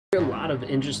A lot of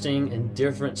interesting and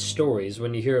different stories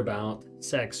when you hear about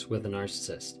sex with a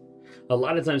narcissist. A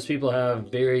lot of times people have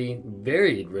very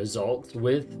varied results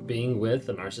with being with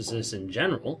a narcissist in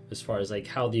general, as far as like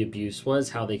how the abuse was,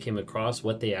 how they came across,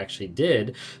 what they actually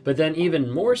did, but then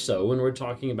even more so when we're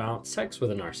talking about sex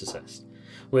with a narcissist.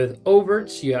 With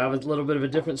overts, you have a little bit of a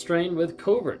different strain. With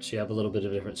coverts, you have a little bit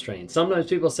of a different strain. Sometimes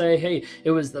people say, hey,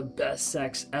 it was the best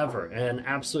sex ever and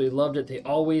absolutely loved it. They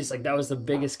always, like, that was the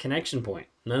biggest connection point.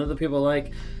 None of the people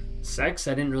like, sex,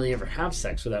 I didn't really ever have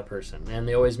sex with that person. And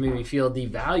they always made me feel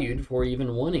devalued for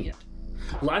even wanting it.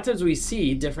 A lot of times we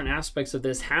see different aspects of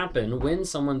this happen when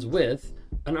someone's with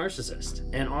a narcissist,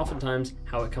 and oftentimes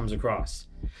how it comes across.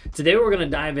 Today what we're going to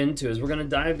dive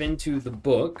into the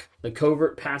book, The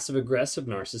Covert Passive-Aggressive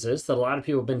Narcissist, that a lot of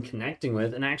people have been connecting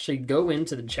with, and actually go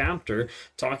into the chapter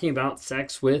talking about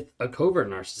sex with a covert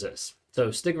narcissist. So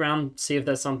stick around, see if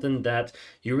that's something that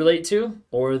you relate to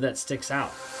or that sticks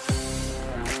out.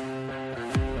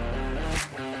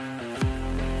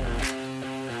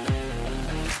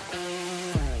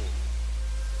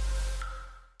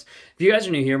 If you guys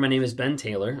are new here, my name is Ben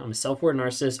Taylor. I'm a self-aware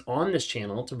narcissist on this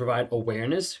channel to provide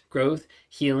awareness, growth,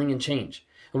 healing, and change.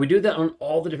 And we do that on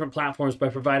all the different platforms by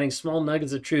providing small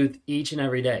nuggets of truth each and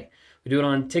every day. We do it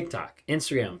on TikTok,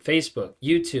 Instagram, Facebook,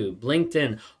 YouTube,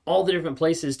 LinkedIn, all the different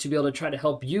places to be able to try to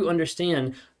help you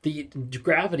understand the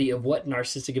gravity of what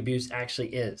narcissistic abuse actually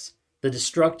is, the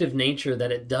destructive nature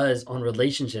that it does on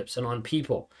relationships and on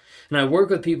people. And I work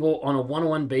with people on a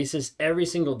one-on-one basis every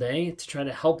single day to try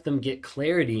to help them get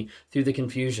clarity through the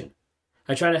confusion.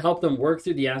 I try to help them work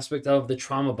through the aspect of the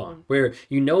trauma bond, where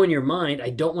you know in your mind, I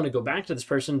don't want to go back to this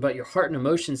person, but your heart and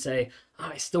emotions say,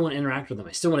 I still want to interact with them.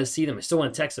 I still want to see them. I still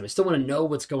want to text them. I still want to know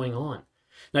what's going on.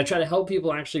 And I try to help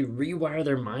people actually rewire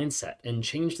their mindset and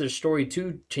change their story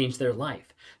to change their life,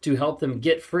 to help them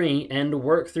get free and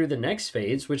work through the next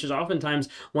phase, which is oftentimes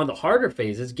one of the harder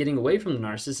phases, getting away from the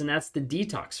narcissist, and that's the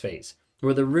detox phase,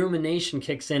 where the rumination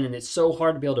kicks in and it's so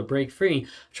hard to be able to break free.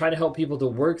 Try to help people to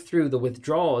work through the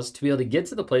withdrawals to be able to get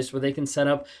to the place where they can set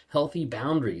up healthy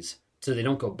boundaries so they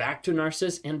don't go back to a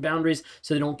narcissist, and boundaries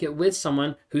so they don't get with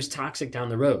someone who's toxic down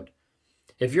the road.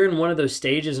 If you're in one of those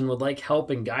stages and would like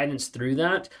help and guidance through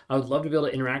that, I would love to be able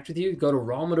to interact with you. Go to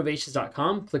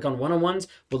rawmotivations.com, click on one-on-ones.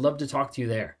 Would love to talk to you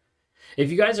there. If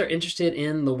you guys are interested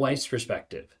in the wife's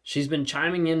perspective, she's been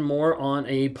chiming in more on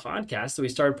a podcast that we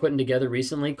started putting together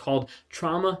recently called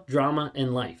Trauma, Drama,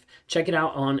 and Life. Check it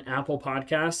out on Apple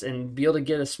Podcasts and be able to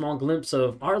get a small glimpse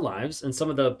of our lives and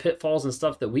some of the pitfalls and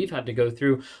stuff that we've had to go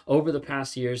through over the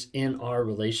past years in our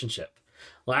relationship.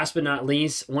 Last but not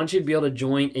least, I want you to be able to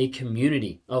join a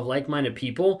community of like-minded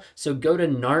people. So go to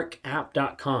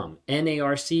narcapp.com,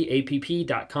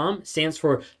 NARCAPP.com, stands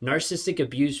for Narcissistic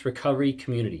Abuse Recovery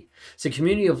Community. It's a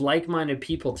community of like-minded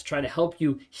people to try to help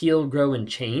you heal, grow, and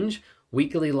change.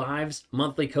 Weekly lives,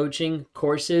 monthly coaching,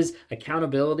 courses,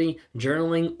 accountability,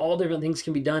 journaling, all different things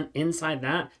can be done inside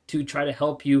that to try to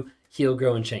help you heal,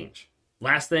 grow, and change.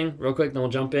 Last thing, real quick, then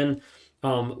we'll jump in.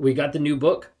 We got the new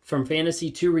book, From Fantasy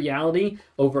to Reality,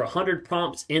 over 100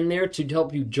 prompts in there to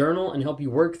help you journal and help you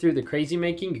work through the crazy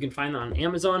making. You can find that on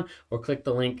Amazon or click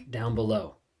the link down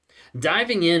below.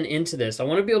 Diving into this, I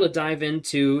want to be able to dive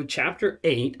into Chapter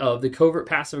 8 of The Covert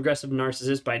Passive-Aggressive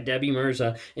Narcissist by Debbie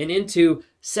Mirza and into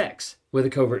sex with a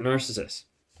covert narcissist.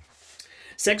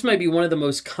 Sex might be one of the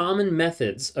most common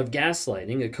methods of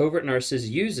gaslighting a covert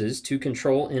narcissist uses to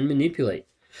control and manipulate.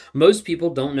 Most people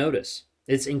don't notice.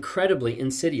 It's incredibly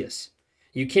insidious.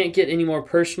 You can't get any more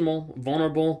personal,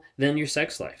 vulnerable than your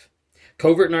sex life.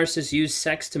 Covert narcissists use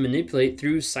sex to manipulate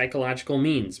through psychological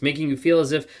means, making you feel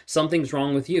as if something's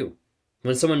wrong with you.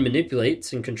 When someone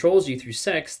manipulates and controls you through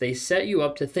sex, they set you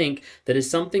up to think that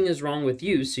something is wrong with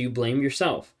you, so you blame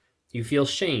yourself. You feel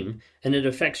shame, and it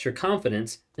affects your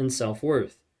confidence and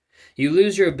self-worth. You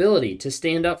lose your ability to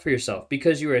stand up for yourself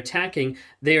because they are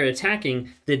attacking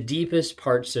the deepest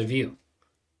parts of you.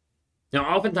 Now,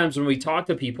 oftentimes when we talk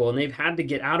to people and they've had to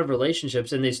get out of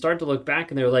relationships and they start to look back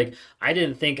and they're like, I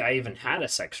didn't think I even had a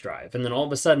sex drive. And then all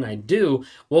of a sudden I do.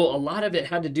 Well, a lot of it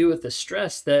had to do with the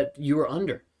stress that you were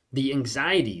under, the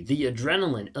anxiety, the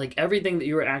adrenaline, like everything that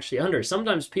you were actually under.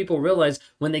 Sometimes people realize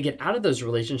when they get out of those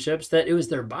relationships that it was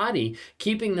their body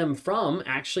keeping them from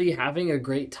actually having a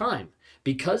great time,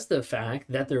 because of the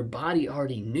fact that their body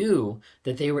already knew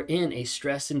that they were in a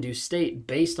stress-induced state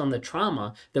based on the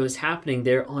trauma that was happening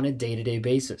there on a day-to-day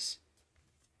basis.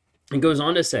 It goes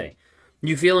on to say,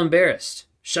 you feel embarrassed,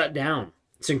 shut down.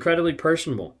 It's incredibly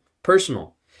personal.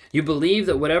 You believe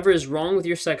that whatever is wrong with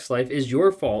your sex life is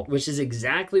your fault, which is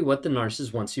exactly what the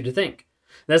narcissist wants you to think.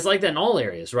 That's like that in all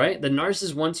areas, right? The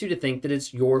narcissist wants you to think that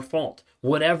it's your fault,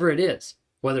 whatever it is.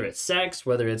 Whether it's sex,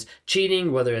 whether it's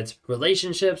cheating, whether it's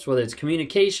relationships, whether it's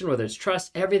communication, whether it's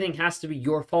trust, everything has to be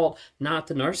your fault, not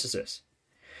the narcissist.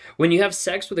 When you have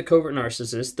sex with a covert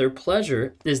narcissist, their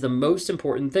pleasure is the most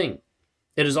important thing.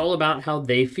 It is all about how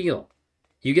they feel.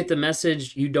 You get the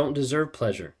message you don't deserve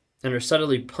pleasure and are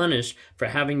subtly punished for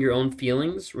having your own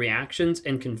feelings, reactions,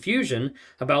 and confusion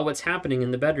about what's happening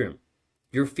in the bedroom.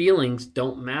 Your feelings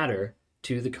don't matter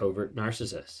to the covert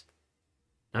narcissist.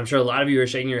 I'm sure a lot of you are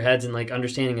shaking your heads and like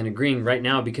understanding and agreeing right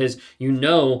now because you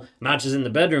know, not just in the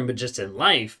bedroom, but just in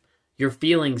life, your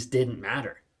feelings didn't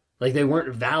matter. Like they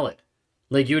weren't valid.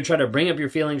 Like you would try to bring up your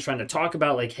feelings, trying to talk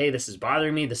about like, hey, this is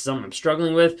bothering me. This is something I'm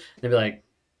struggling with. And they'd be like,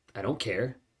 I don't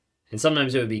care. And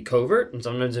sometimes it would be covert and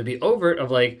sometimes it would be overt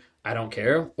of like, I don't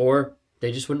care. Or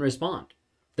they just wouldn't respond.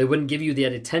 They wouldn't give you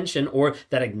that attention or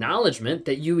that acknowledgement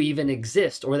that you even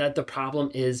exist or that the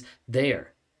problem is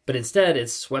there. But instead,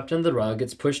 it's swept under the rug,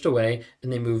 it's pushed away,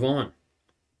 and they move on.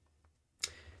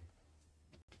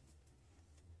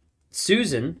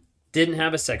 Susan didn't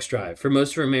have a sex drive for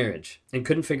most of her marriage and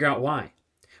couldn't figure out why.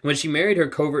 When she married her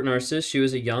covert narcissist, she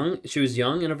was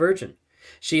young and a virgin.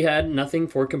 She had nothing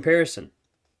for comparison.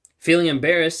 Feeling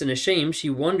embarrassed and ashamed, she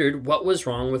wondered what was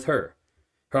wrong with her.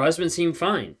 Her husband seemed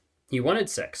fine. He wanted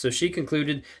sex, so she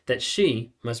concluded that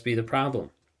she must be the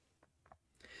problem.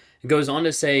 It goes on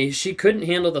to say she couldn't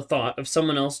handle the thought of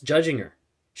someone else judging her.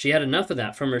 She had enough of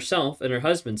that from herself and her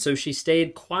husband, so she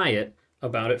stayed quiet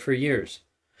about it for years.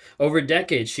 Over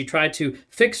decades, she tried to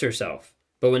fix herself,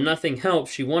 but when nothing helped,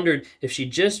 she wondered if she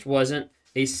just wasn't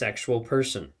a sexual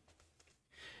person.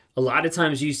 A lot of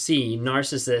times you see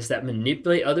narcissists that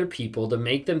manipulate other people to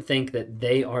make them think that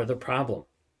they are the problem.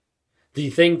 The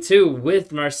thing too with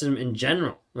narcissism in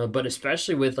general, but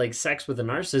especially with like sex with a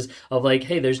narcissist of like,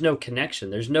 hey, there's no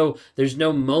connection. There's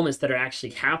no moments that are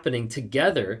actually happening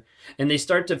together. And they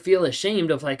start to feel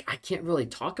ashamed of like, I can't really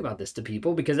talk about this to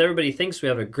people because everybody thinks we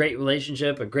have a great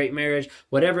relationship, a great marriage,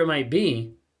 whatever it might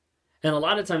be. And a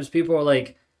lot of times people are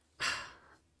like,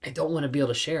 I don't want to be able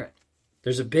to share it.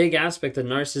 There's a big aspect that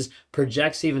narcissists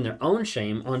projects even their own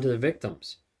shame onto the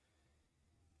victims.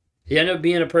 He ended up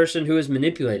being a person who was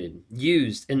manipulated,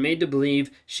 used, and made to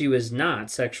believe she was not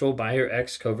sexual by her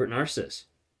ex-covert narcissist.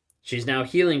 She's now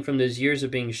healing from those years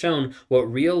of being shown what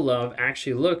real love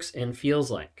actually looks and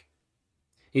feels like.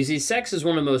 You see, sex is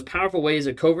one of the most powerful ways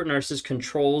a covert narcissist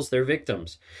controls their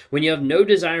victims. When you have no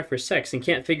desire for sex and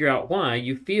can't figure out why,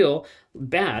 you feel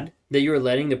bad that you are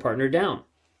letting the partner down.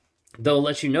 They'll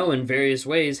let you know in various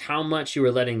ways how much you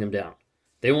are letting them down.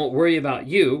 They won't worry about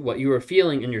you, what you are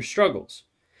feeling, and your struggles.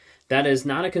 That is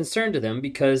not a concern to them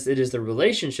because it is the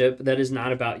relationship that is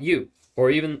not about you or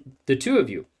even the two of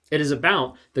you. It is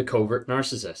about the covert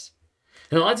narcissist.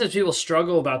 And a lot of times people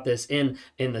struggle about this in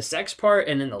the sex part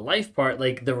and in the life part.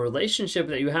 Like the relationship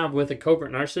that you have with a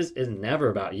covert narcissist is never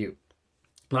about you.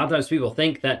 A lot of times people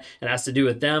think that it has to do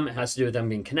with them. It has to do with them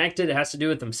being connected. It has to do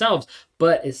with themselves,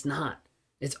 but it's not.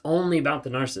 It's only about the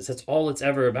narcissist. That's all it's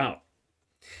ever about.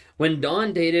 When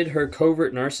Dawn dated her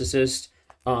covert narcissist,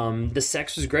 the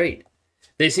sex was great.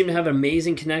 They seemed to have an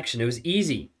amazing connection. It was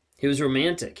easy. It was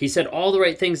romantic. He said all the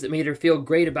right things that made her feel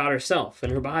great about herself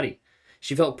and her body.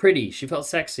 She felt pretty. She felt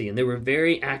sexy. And they were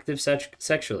very active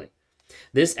sexually.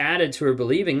 This added to her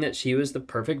believing that she was the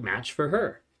perfect match for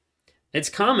her. It's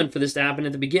common for this to happen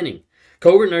at the beginning.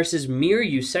 Covert narcissists mirror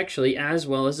you sexually as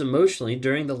well as emotionally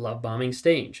during the love bombing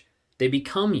stage. They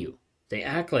become you. They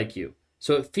act like you.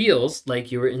 So it feels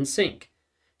like you are in sync.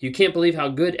 You can't believe how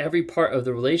good every part of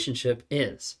the relationship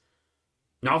is.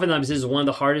 And oftentimes this is one of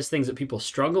the hardest things that people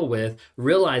struggle with,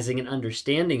 realizing and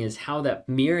understanding is how that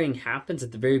mirroring happens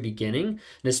at the very beginning. And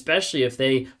especially if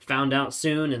they found out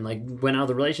soon and like went out of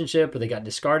the relationship or they got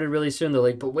discarded really soon, they're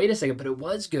like, but wait a second, but it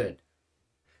was good.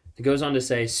 It goes on to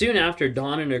say, soon after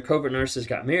Dawn and her covert narcissist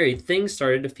got married, things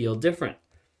started to feel different.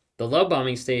 The love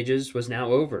bombing stages was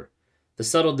now over. The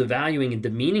subtle devaluing and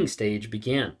demeaning stage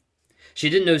began. She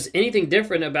didn't notice anything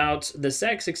different about the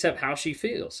sex except how she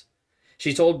feels.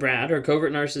 She told Brad, her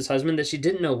covert narcissist husband, that she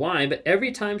didn't know why, but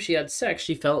every time she had sex,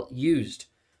 she felt used.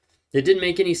 It didn't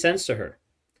make any sense to her,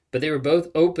 but they were both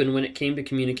open when it came to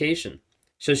communication,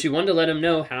 so she wanted to let him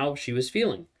know how she was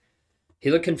feeling. He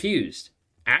looked confused,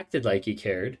 acted like he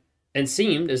cared, and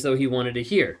seemed as though he wanted to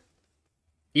hear.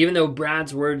 Even though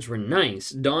Brad's words were nice,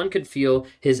 Dawn could feel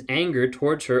his anger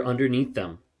towards her underneath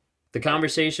them. The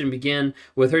conversation began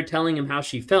with her telling him how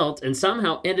she felt and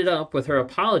somehow ended up with her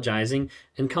apologizing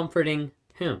and comforting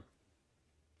him.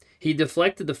 He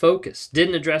deflected the focus,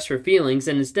 didn't address her feelings,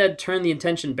 and instead turned the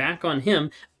attention back on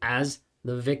him as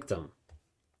the victim.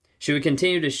 She would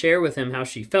continue to share with him how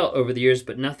she felt over the years,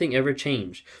 but nothing ever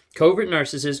changed. Covert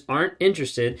narcissists aren't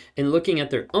interested in looking at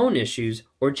their own issues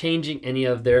or changing any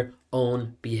of their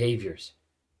own behaviors.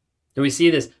 And we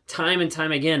see this time and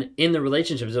time again in the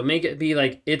relationships. They'll make it be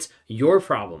like it's your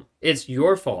problem. It's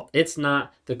your fault. It's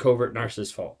not the covert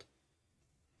narcissist's fault.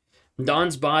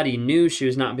 Dawn's body knew she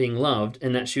was not being loved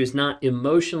and that she was not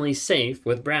emotionally safe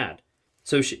with Brad.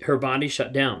 So her body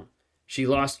shut down. She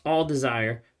lost all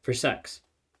desire for sex.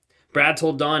 Brad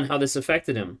told Dawn how this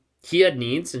affected him. He had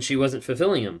needs and she wasn't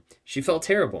fulfilling them. She felt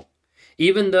terrible.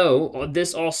 Even though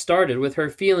this all started with her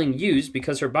feeling used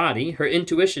because her body, her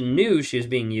intuition knew she was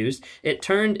being used, it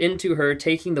turned into her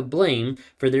taking the blame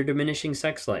for their diminishing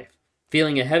sex life,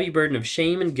 feeling a heavy burden of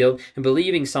shame and guilt and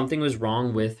believing something was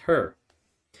wrong with her.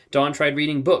 Dawn tried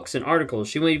reading books and articles.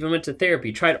 She even went to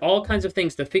therapy, tried all kinds of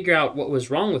things to figure out what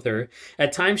was wrong with her.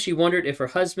 At times she wondered if her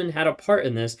husband had a part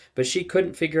in this, but she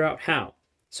couldn't figure out how.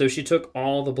 So she took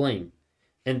all the blame.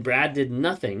 And Brad did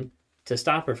nothing to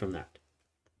stop her from that.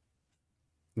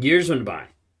 Years went by.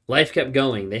 Life kept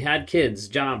going. They had kids,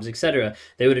 jobs, etc.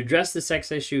 They would address the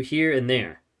sex issue here and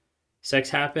there. Sex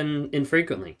happened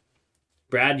infrequently.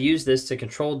 Brad used this to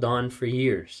control Dawn for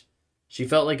years. She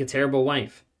felt like a terrible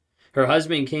wife. Her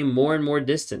husband became more and more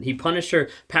distant. He punished her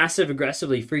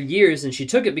passive-aggressively for years, and she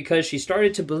took it because she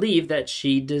started to believe that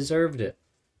she deserved it.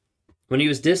 When he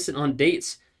was distant on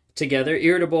dates together,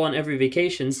 irritable on every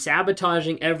vacation,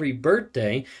 sabotaging every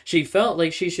birthday, she felt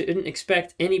like she shouldn't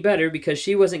expect any better because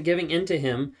she wasn't giving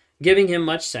him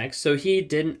much sex, so he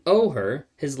didn't owe her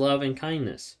his love and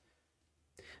kindness.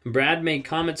 Brad made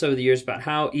comments over the years about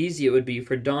how easy it would be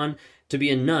for Dawn to be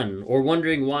a nun, or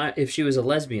wondering why if she was a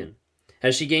lesbian.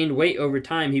 As she gained weight over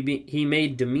time, he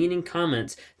made demeaning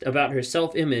comments about her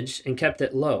self-image and kept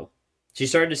it low. She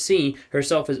started to see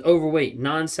herself as overweight,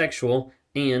 non-sexual,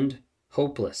 and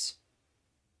hopeless.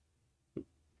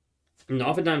 And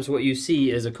oftentimes what you see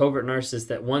is a covert narcissist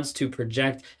that wants to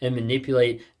project and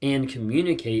manipulate and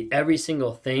communicate every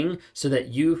single thing so that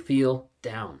you feel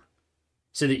down,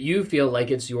 so that you feel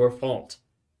like it's your fault.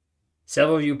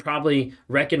 Several of you probably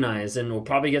recognize and will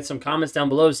probably get some comments down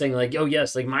below saying like, oh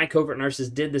yes, like my covert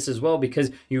narcissist did this as well,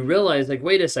 because you realize like,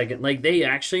 wait a second, like they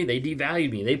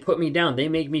devalued me. They put me down. They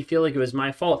make me feel like it was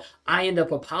my fault. I end up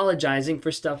apologizing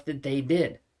for stuff that they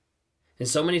did. And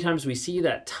so many times we see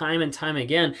that time and time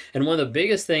again. And one of the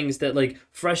biggest things that like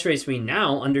frustrates me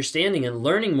now, understanding and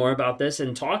learning more about this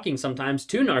and talking sometimes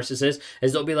to narcissists,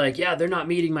 is they'll be like, yeah, they're not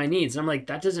meeting my needs. And I'm like,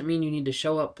 that doesn't mean you need to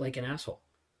show up like an asshole.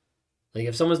 Like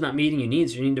if someone's not meeting your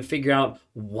needs, you need to figure out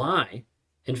why,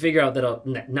 and figure out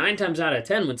that 9 times out of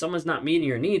 10, when someone's not meeting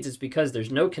your needs, it's because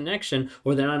there's no connection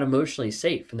or they're not emotionally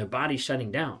safe and their body's shutting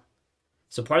down.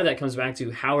 So part of that comes back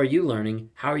to, how are you learning?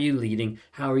 How are you leading?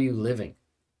 How are you living?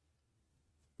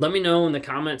 Let me know in the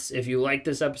comments if you liked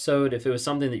this episode, if it was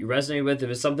something that you resonated with, if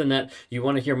it's something that you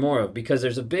want to hear more of, because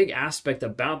there's a big aspect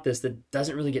about this that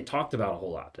doesn't really get talked about a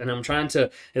whole lot. And I'm trying to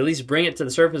at least bring it to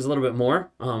the surface a little bit more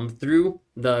through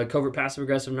the Covert Passive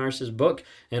Aggressive Narcissist book,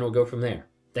 and we'll go from there.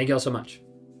 Thank you all so much.